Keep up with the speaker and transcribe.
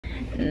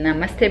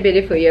Namaste,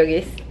 beautiful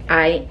yogis.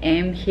 I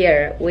am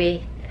here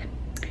with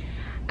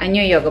a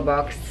new yoga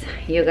box.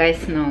 You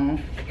guys know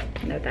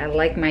that I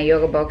like my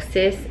yoga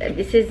boxes.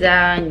 This is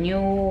a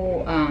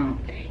new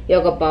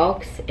yoga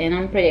box, and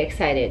I'm pretty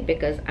excited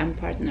because I'm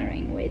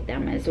partnering with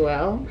them as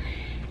well.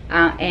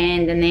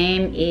 And the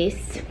name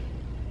is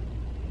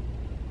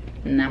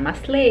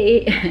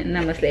Namaslay.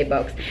 Namaslay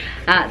box.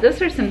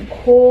 Those are some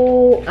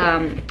cool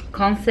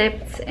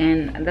concepts,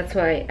 and that's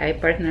why I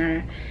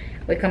partner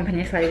with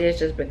companies like this,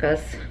 just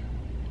because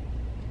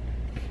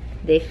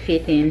they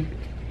fit in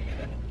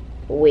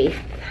with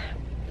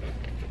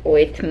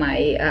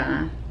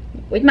my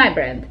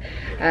brand.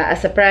 A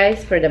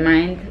surprise for the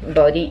mind,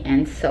 body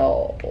and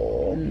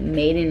soul,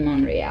 made in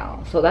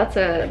Montreal. So that's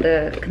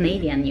the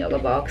Canadian yoga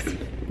box.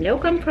 They'll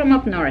come from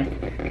up north.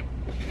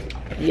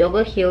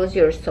 Yoga heals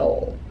your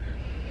soul.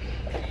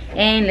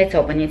 And let's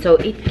open it. So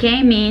it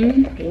came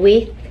in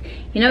with,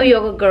 you know,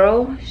 Yoga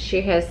Girl.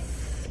 She has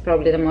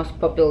probably the most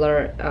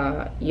popular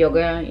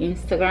yoga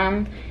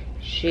Instagram.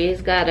 She's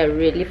got a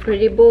really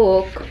pretty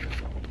book.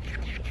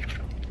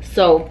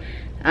 So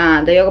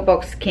the yoga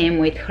box came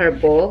with her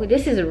book.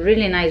 This is a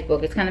really nice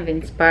book. It's kind of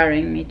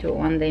inspiring me to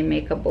one day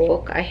make a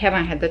book. I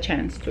haven't had the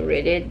chance to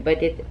read it,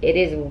 but it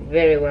is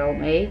very well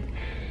made.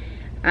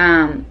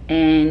 And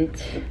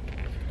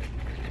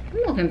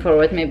I'm looking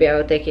forward, maybe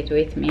I'll take it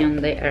with me on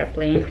the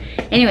airplane.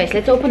 Anyways,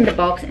 let's open the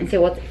box and see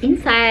what's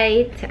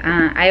inside.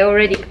 I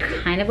already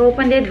kind of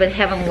opened it, but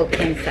haven't looked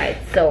inside.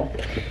 So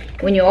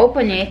when you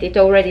open it, it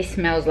already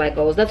smells like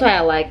oils. That's why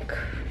I like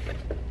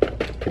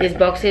these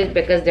boxes,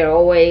 because they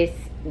always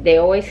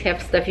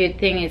have stuff. You'd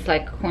think it's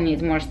like, who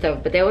needs more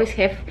stuff, but they always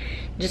have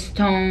just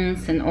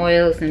stones and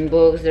oils and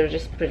books. They're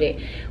just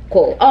pretty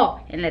cool. Oh,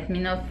 and let me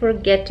not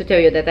forget to tell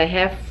you that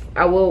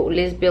I will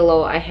list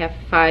below, I have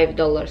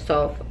 $5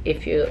 off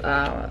if you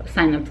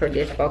sign up for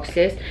these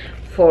boxes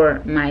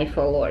for my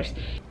followers.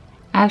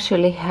 I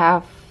actually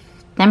have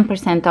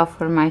 10% off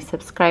for my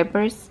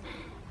subscribers.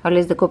 I'll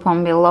list the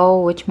coupon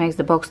below, which makes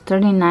the box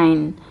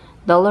 $39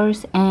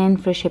 and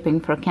free shipping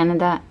for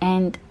Canada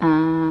and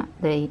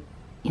the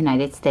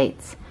United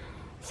States.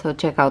 So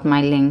check out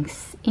my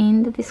links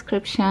in the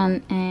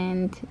description,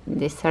 and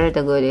these are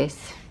the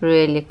goodies.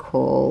 Really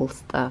cool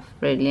stuff.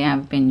 Really,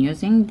 I've been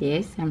using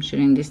this. I'm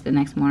shooting this the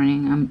next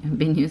morning. I've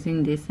been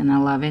using this and I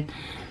love it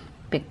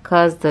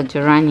because the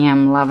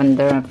geranium,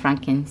 lavender,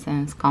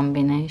 frankincense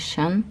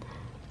combination,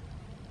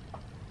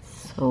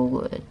 so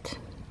good.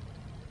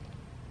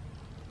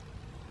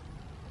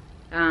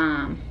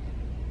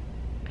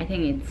 I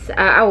think it's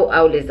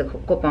I'll list the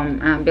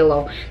coupon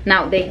below.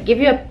 Now they give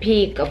you a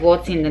peek of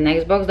what's in the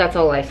next box. That's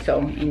all I saw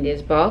in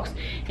this box,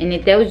 and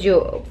it tells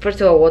you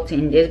first of all what's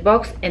in this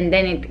box, and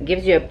then it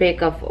gives you a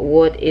peek of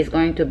what is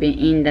going to be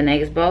in the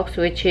next box,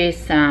 which is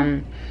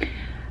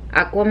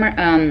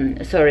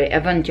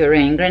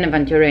Aventurine, green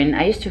Aventurine.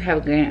 I used to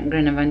have green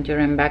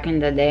Aventurine back in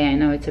the day. I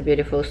know it's a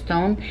beautiful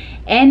stone,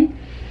 and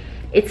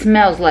it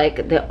smells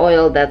like the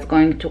oil that's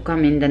going to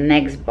come in the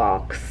next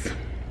box.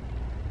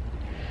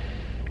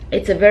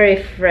 It's a very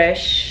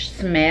fresh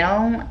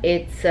smell.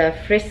 It's a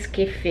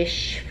frisky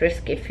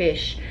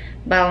fish,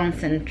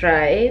 balance and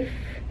thrive,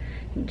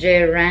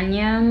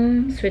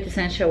 geranium, sweet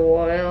essential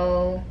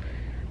oil.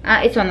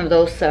 It's one of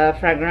those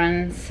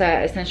fragrance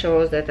essential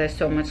oils that I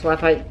so much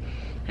love. I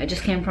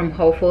just came from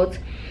Whole Foods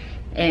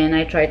and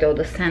I tried all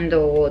the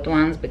sandalwood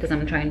ones because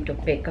I'm trying to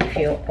pick a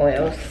few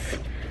oils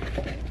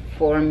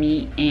for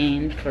me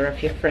and for a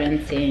few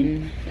friends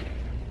in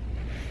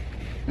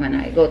when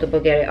I go to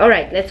Bulgaria. All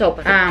right, let's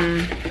open.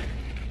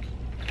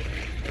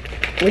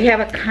 We have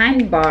a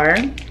kind bar.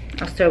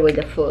 I'll start with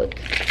the food.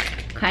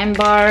 Kind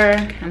bar.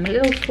 I'm a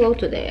little slow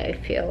today, I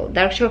feel.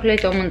 Dark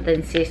chocolate, almond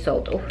and sea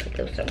salt. Oh,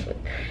 those are good.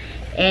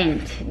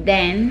 And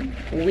then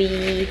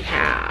we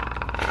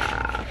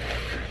have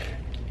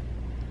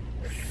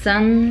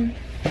some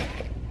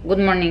good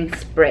morning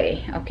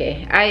spray.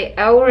 Okay, I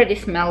already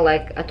smell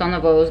like a ton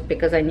of oils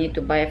because I need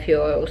to buy a few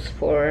oils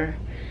for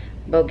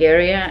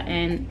Bulgaria,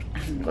 and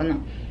I'm gonna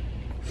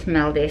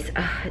smell this.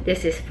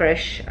 This is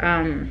fresh.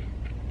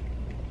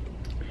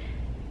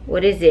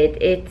 What is it?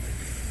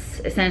 It's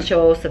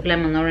essential oils of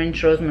lemon,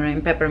 orange, rosemary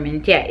and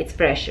peppermint. Yeah, it's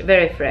fresh,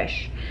 very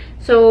fresh.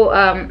 So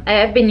I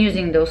have been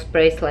using those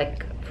sprays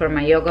like for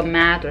my yoga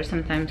mat, or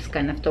sometimes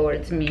kind of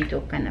towards me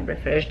to kind of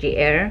refresh the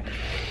air.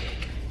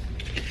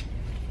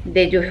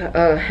 They do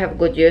have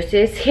good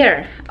uses.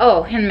 Here,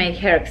 oh, handmade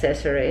hair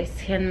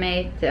accessories,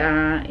 handmade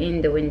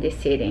in the Windy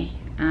City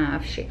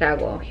of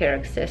Chicago. Hair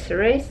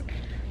accessories,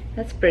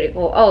 that's pretty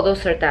cool. Oh,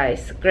 those are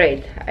ties,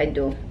 great. I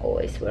do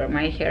always wear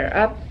my hair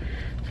up,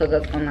 so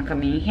that's gonna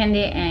come in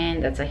handy.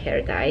 And that's a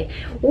hair tie.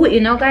 Oh, you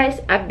know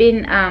guys, I've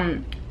been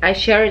I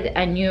shared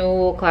a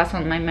new class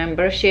on my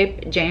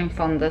membership, Jane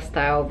Fonda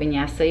style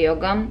Vinyasa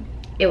yoga.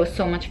 It was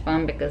so much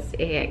fun because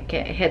it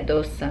had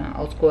those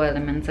old school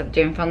elements of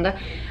Jane Fonda.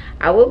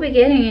 I will be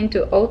getting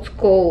into old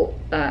school.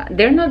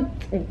 They're not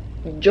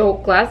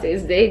joke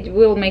classes, they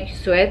will make you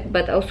sweat,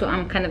 but also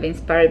I'm kind of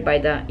inspired by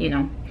the, you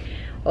know,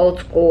 old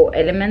school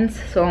elements.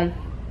 So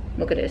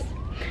look at this.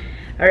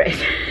 All right.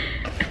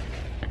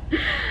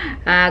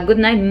 Good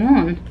Night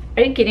Moon.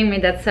 Are you kidding me?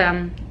 That's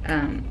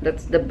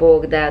the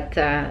book that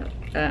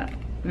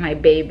my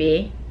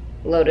baby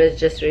Lotus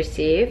just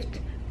received.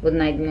 Good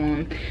Night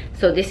Moon.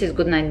 So this is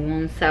Good Night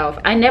Moon Self.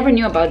 I never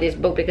knew about this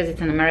book because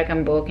it's an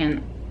American book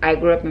and I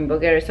grew up in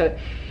Bulgaria, so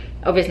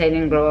obviously I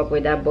didn't grow up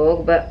with that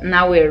book, but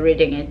now we're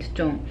reading it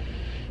to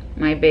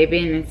my baby,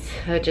 and it's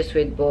such a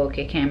sweet book.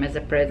 It came as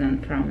a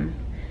present from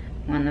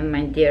one of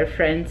my dear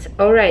friends.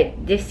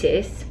 Alright, this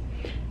is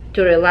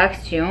to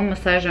relax you.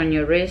 Massage on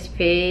your wrist,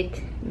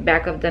 feet,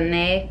 back of the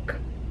neck.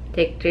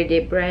 Take 3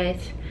 deep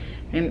breaths.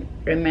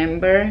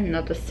 Remember,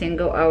 not a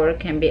single hour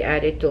can be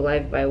added to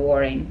life by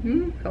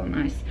worrying. How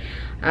nice.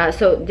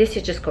 So this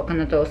is just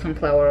coconut oil,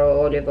 sunflower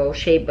oil, olive oil,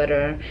 shea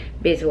butter,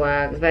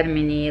 beeswax,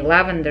 vitamin E,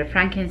 lavender,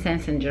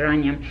 frankincense, and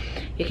geranium.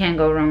 You can't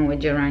go wrong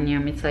with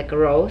geranium. It's like a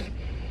rose.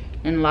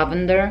 And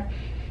lavender,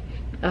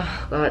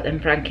 oh god,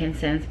 and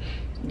frankincense.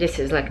 This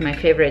is like my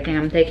favorite thing.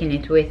 I'm taking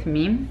it with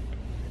me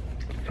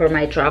for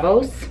my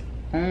travels.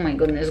 Oh my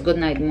goodness, Good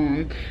Night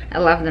Moon. I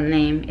love the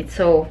name. It's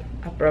so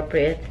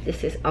appropriate.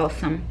 This is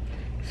awesome.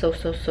 So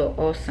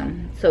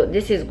awesome. So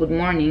this is good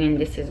morning, and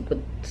this is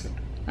good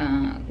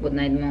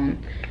night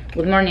moon.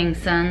 Good morning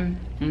sun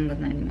and good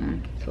night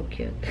moon. So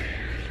cute.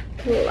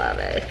 Love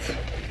it.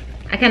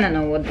 I kind of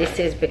know what this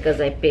is because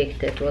I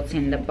picked it, what's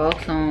in the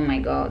box. Oh my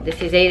god,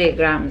 this is 80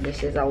 grams.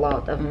 This is a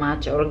lot of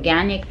matcha,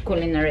 organic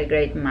culinary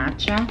grade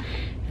matcha.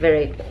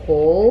 Very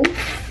cool.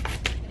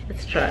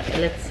 Let's try,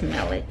 let's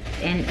smell it.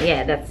 And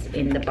yeah, that's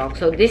in the box.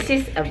 So this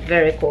is a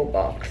very cool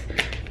box.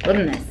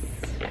 Goodness,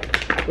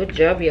 good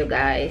job you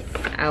guys.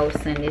 I'll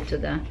send it to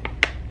the,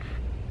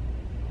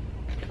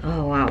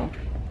 oh wow.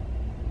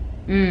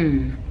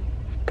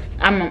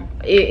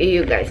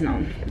 You guys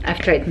know I've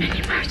tried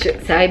many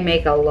matchas. I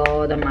make a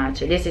lot of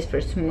matcha. This is for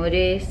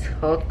smoothies,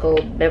 hot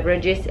cold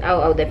beverages.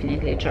 I'll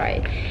definitely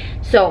try it.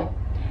 So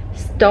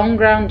stone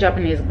ground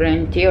Japanese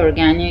green tea,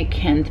 organic,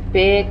 hand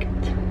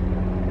picked.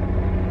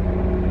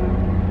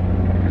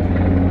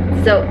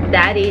 So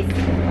that is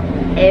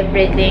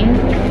everything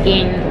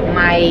in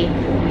my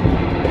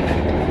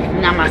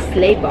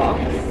Namaslay box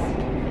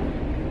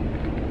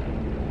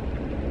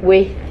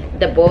with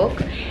the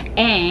book,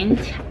 and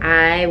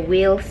I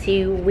will see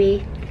you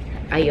with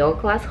a yoga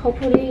class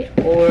hopefully,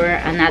 or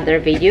another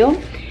video.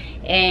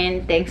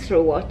 And thanks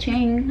for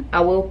watching.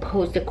 I will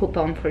post the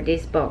coupon for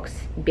this box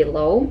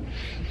below.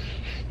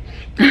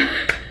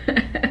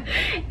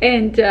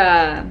 And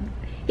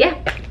yeah,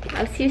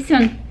 I'll see you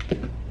soon.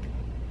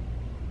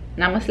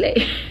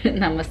 Namaste.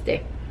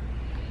 Namaste.